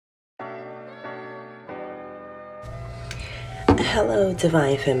Hello,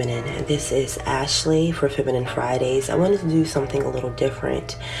 Divine Feminine. This is Ashley for Feminine Fridays. I wanted to do something a little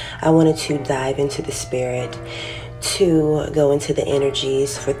different. I wanted to dive into the spirit, to go into the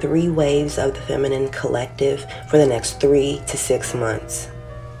energies for 3 waves of the Feminine Collective for the next 3 to 6 months.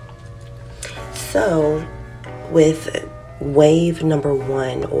 So, with wave number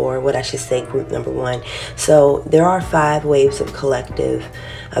 1, or what I should say, group number 1. So there are 5 waves of the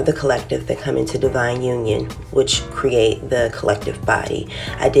collective that come into divine union, which create the collective body.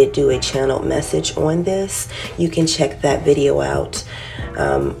 I did do a channeled message on this. You can check that video out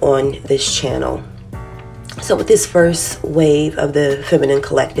on this channel. So with this first wave of the feminine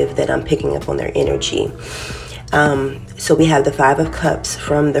collective that I'm picking up on their energy, so we have the 5 of Cups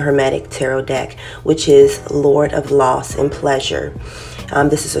from the Hermetic Tarot deck, which is Lord of Loss and Pleasure.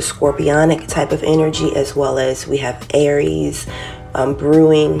 This is a scorpionic type of energy, as well as we have Aries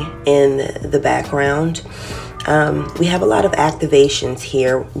brewing in the background. We have a lot of activations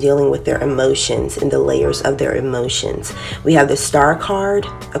here dealing with their emotions and the layers of their emotions. We have the Star card,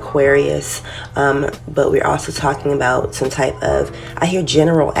 Aquarius, but we're also talking about some type of, I hear,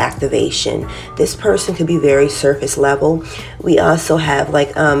 general activation. This person could be very surface level. We also have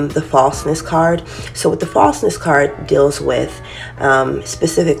like the Falseness card. So what the Falseness card deals with,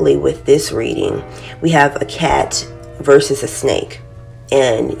 specifically with this reading, we have a cat versus a snake.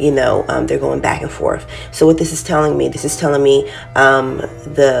 And, they're going back and forth. So what this is telling me, the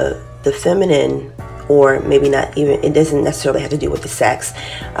feminine, or maybe not even, it doesn't necessarily have to do with the sex,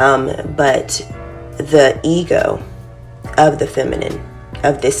 but the ego of the feminine,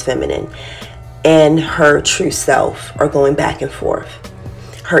 of this feminine, and her true self are going back and forth.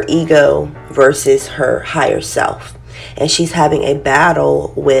 Her ego versus her higher self. And she's having a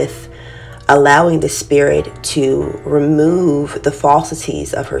battle with allowing the spirit to remove the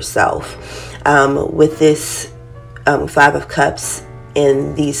falsities of herself. With this 5 of Cups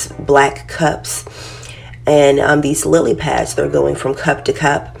in these black cups and these lily pads, they're going from cup to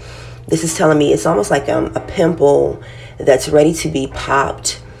cup. This is telling me it's almost like a pimple that's ready to be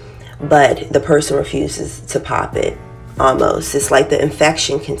popped, but the person refuses to pop it. Almost, it's like the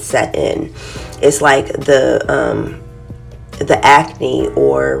infection can set in. It's like the acne,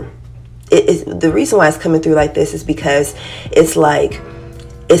 or the reason why it's coming through like this is because it's like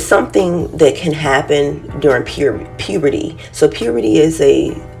it's something that can happen during puberty. So puberty is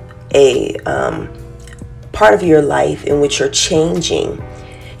a part of your life in which you're changing.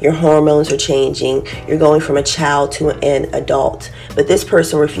 Your hormones are changing. You're going from a child to an adult. But this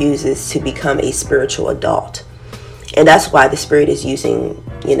person refuses to become a spiritual adult. And that's why the spirit is using,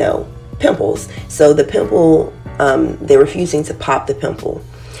 pimples. So the pimple, they're refusing to pop the pimple.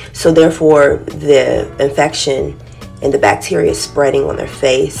 So therefore, the infection and the bacteria is spreading on their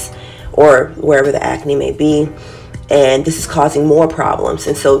face or wherever the acne may be. And this is causing more problems.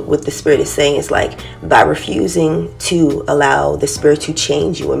 And so what the spirit is saying is like, by refusing to allow the spirit to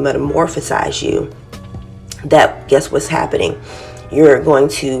change you and metamorphosize you, that, guess what's happening? You're going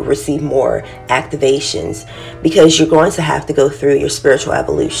to receive more activations, because you're going to have to go through your spiritual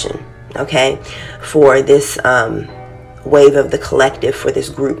evolution, okay, for this wave of the collective, for this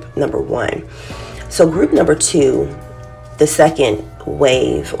group number 1. So group number 2, the second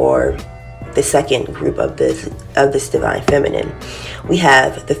wave, or the second group of this divine feminine, we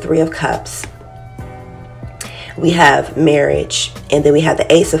have the 3 of Cups, we have marriage, and then we have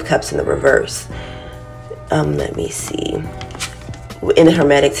the Ace of Cups in the reverse. Let me see. In the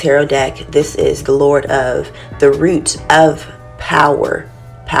Hermetic Tarot deck, this is the Lord of the root of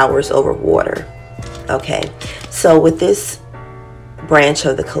powers over water. Okay, so with this branch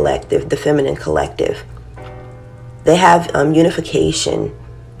of the collective, the feminine collective, they have unification.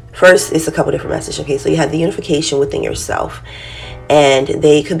 First, it's a couple different messages. Okay, so you have the unification within yourself, and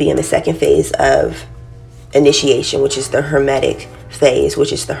they could be in the second phase of initiation, which is the Hermetic phase,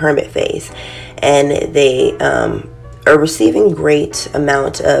 which is the Hermit phase, and they are receiving great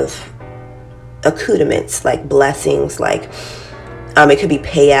amount of accoutrements, like blessings, like it could be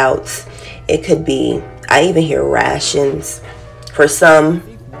payouts. It could be, I even hear rations. For some,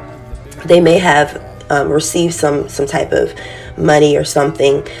 they may have received some type of money or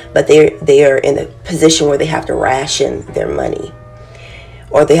something, but they are in a position where they have to ration their money,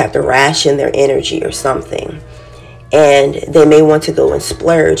 or they have to ration their energy or something. And they may want to go and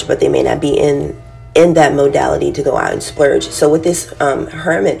splurge, but they may not be in that modality to go out and splurge. So with this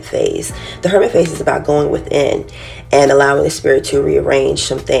hermit phase, the hermit phase is about going within and allowing the spirit to rearrange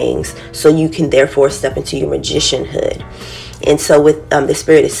some things, so you can therefore step into your magicianhood. And so with the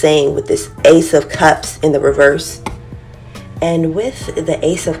spirit is saying, with this Ace of Cups in the reverse, and with the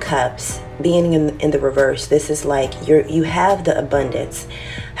Ace of Cups being in the reverse, this is like you have the abundance.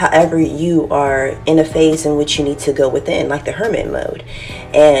 However, you are in a phase in which you need to go within, like the hermit mode.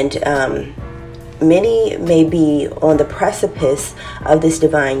 And many may be on the precipice of this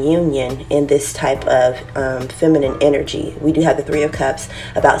divine union in this type of feminine energy. We do have the Three of Cups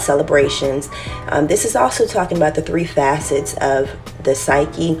about celebrations. This is also talking about the three facets of the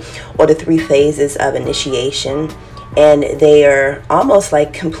psyche, or the three phases of initiation. And they are almost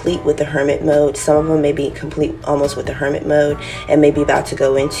like complete with the hermit mode. Some of them may be complete almost with the hermit mode and maybe about to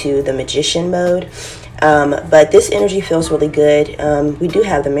go into the magician mode. But this energy feels really good. We do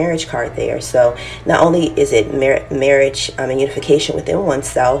have the marriage card there. So not only is it marriage and unification within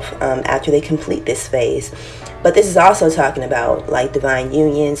oneself after they complete this phase, but this is also talking about like divine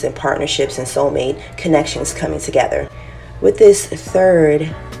unions and partnerships and soulmate connections coming together. With this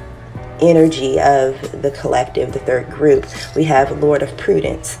third energy of the collective, the third group, we have Lord of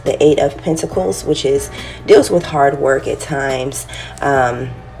Prudence, the Eight of Pentacles, which deals with hard work at times.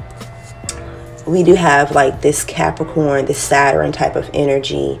 We do have like this Capricorn, this Saturn type of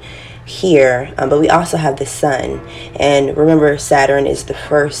energy here, but we also have the Sun. And remember, Saturn is the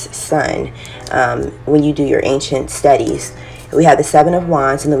first sun when you do your ancient studies. We have the Seven of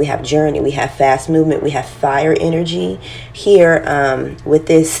Wands, and then we have Journey. We have fast movement. We have fire energy here. With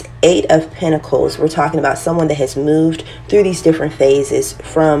this Eight of Pentacles, we're talking about someone that has moved through these different phases,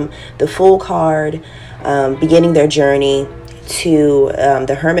 from the Fool card, beginning their journey, to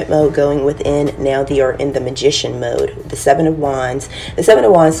the Hermit mode, going within. Now they are in the Magician mode. The Seven of Wands. The Seven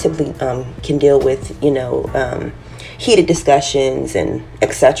of Wands typically can deal with, heated discussions and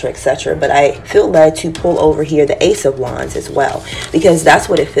etc. But I feel led to pull over here the Ace of Wands as well, because that's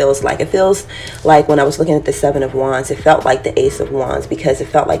what it feels like. It feels like when I was looking at the Seven of Wands, it felt like the Ace of Wands, because it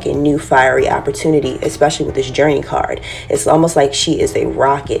felt like a new fiery opportunity, especially with this Journey card. It's almost like she is a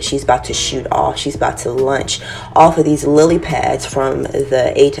rocket. She's about to shoot off. She's about to launch off of these lily pads from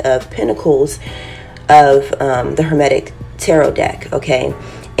the Eight of Pentacles of the Hermetic Tarot deck, okay?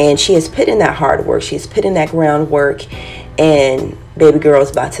 And she has put in that hard work. She has put in that groundwork, and baby girl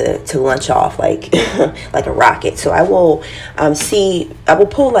is about to launch off like like a rocket. So I will I will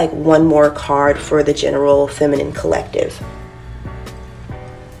pull like one more card for the general feminine collective.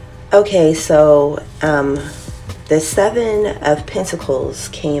 Okay, so the Seven of Pentacles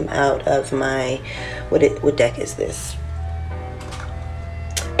came out of my, what deck is this?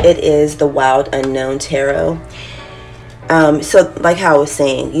 It is the Wild Unknown Tarot. So like how I was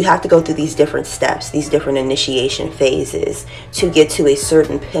saying, you have to go through these different steps, these different initiation phases to get to a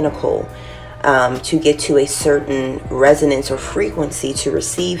certain pinnacle, to get to a certain resonance or frequency to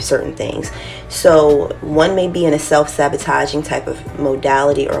receive certain things. So one may be in a self-sabotaging type of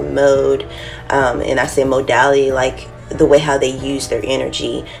modality or mode, and I say modality like the way how they use their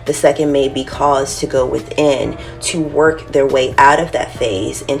energy. The second may be caused to go within to work their way out of that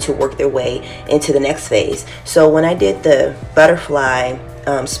phase and to work their way into the next phase. So when I did the butterfly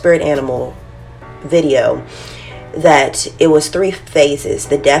spirit animal video, that it was three phases: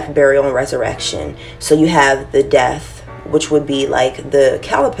 the death, burial, and resurrection. So you have the death, which would be like the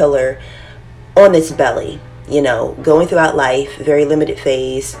caterpillar on its belly, going throughout life, very limited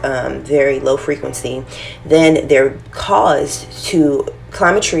phase, very low frequency. Then they're caused to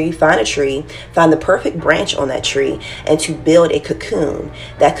climb a tree, find the perfect branch on that tree, and to build a cocoon.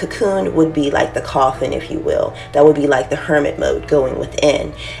 That cocoon would be like the coffin, if you will. That would be like the hermit mode, going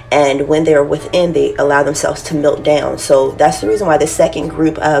within. And when they're within, they allow themselves to melt down. So that's the reason why the second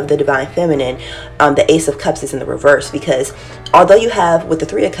group of the Divine Feminine, the Ace of Cups, is in the reverse, because although you have, with the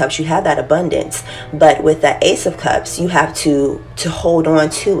Three of Cups, you have that abundance, but with that Ace of Cups, you have to hold on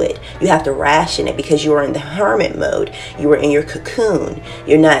to it. You have to ration it, because you are in the hermit mode. You are in your cocoon.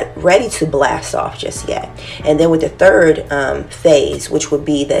 You're not ready to blast off just yet. And then with the third phase, which would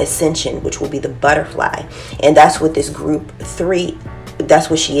be the ascension, which will be the butterfly, and that's what this group 3,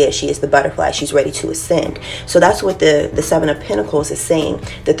 that's what she is. She is the butterfly. She's ready to ascend. So that's what the Seven of Pentacles is saying,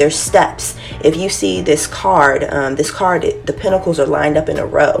 that there's steps. If you see this card, the pentacles are lined up in a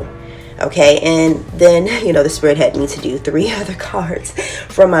row. Okay, and then, the Spirit had me to do 3 other cards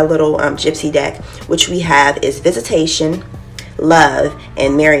from my little gypsy deck, which we have is Visitation, Love,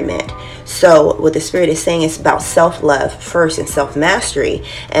 and Merriment. So what the Spirit is saying is about self-love first and self-mastery,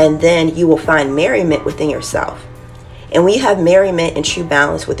 and then you will find merriment within yourself. And when you have merriment and true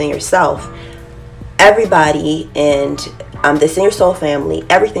balance within yourself, everybody and that's in your soul family,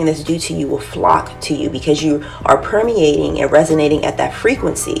 everything that's due to you will flock to you, because you are permeating and resonating at that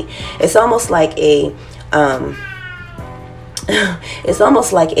frequency. It's almost like a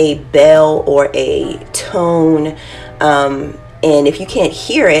bell or a tone, and if you can't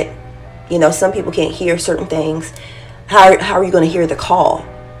hear it, You know, some people can't hear certain things. How are you going to hear the call?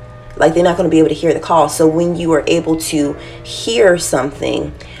 Like, they're not going to be able to hear the call. So when you are able to hear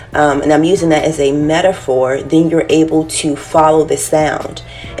something, and I'm using that as a metaphor, then you're able to follow the sound.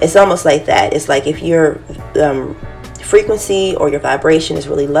 It's almost like that. It's like if your frequency or your vibration is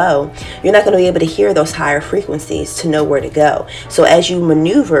really low, you're not going to be able to hear those higher frequencies to know where to go. So as you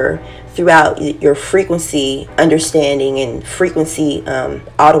maneuver throughout your frequency understanding and frequency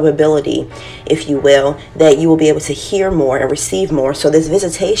audibility, if you will, that you will be able to hear more and receive more. So this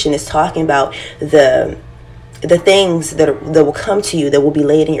visitation is talking about the things that will come to you, that will be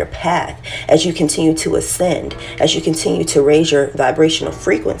laid in your path as you continue to ascend, as you continue to raise your vibrational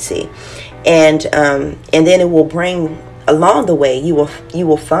frequency, and then it will bring along the way. You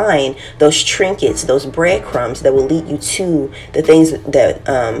will find those trinkets, those breadcrumbs that will lead you to the things that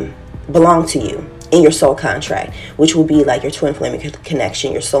belong to you in your soul contract, which will be like your twin flame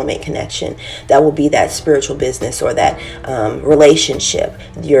connection, your soulmate connection. That will be that spiritual business or that relationship,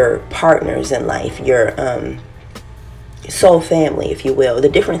 your partners in life, your soul family, if you will, the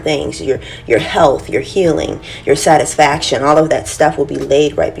different things, your health, your healing, your satisfaction, all of that stuff will be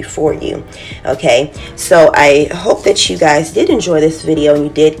laid right before you. Okay, so I hope that you guys did enjoy this video and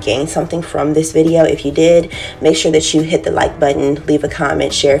you did gain something from this video. If you did, make sure that you hit the like button, leave a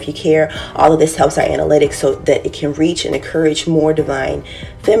comment, share if you care. All of this helps our analytics so that it can reach and encourage more divine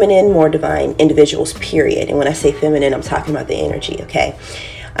feminine, more divine individuals, period. And when I say feminine, I'm talking about the energy. Okay,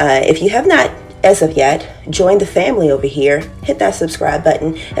 if you have not as of yet, join the family over here. Hit that subscribe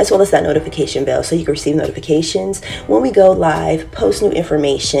button as well as that notification bell so you can receive notifications when we go live, post new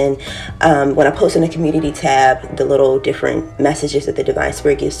information. When I post in the community tab, the little different messages that the Divine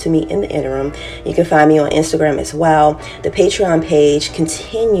Spirit gives to me in the interim. You can find me on Instagram as well. The Patreon page,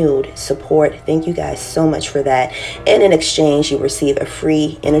 continued support. Thank you guys so much for that. And in exchange, you receive a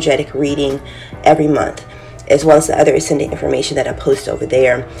free energetic reading every month, as well as the other ascendant information that I post over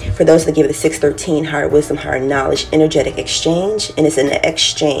there. For those that give the 613 Higher Wisdom, Higher Knowledge energetic exchange, and it's an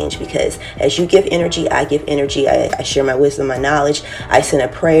exchange because as you give energy, I give energy. I share my wisdom, my knowledge. I send a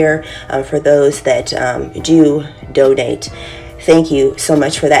prayer for those that do donate. Thank you so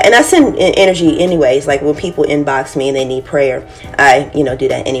much for that. And I send energy anyways. Like when people inbox me and they need prayer, I do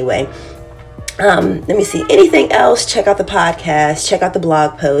that anyway. Let me see. Anything else? Check out the podcast. Check out the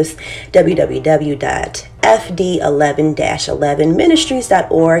blog post,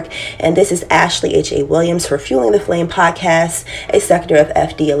 www.fd11-11ministries.org. And this is Ashley H.A. Williams for Fueling the Flame Podcast, a sector of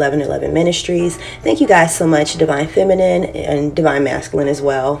FD1111 Ministries. Thank you guys so much, Divine Feminine and Divine Masculine as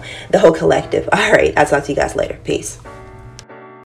well, the whole collective. All right. I'll talk to you guys later. Peace.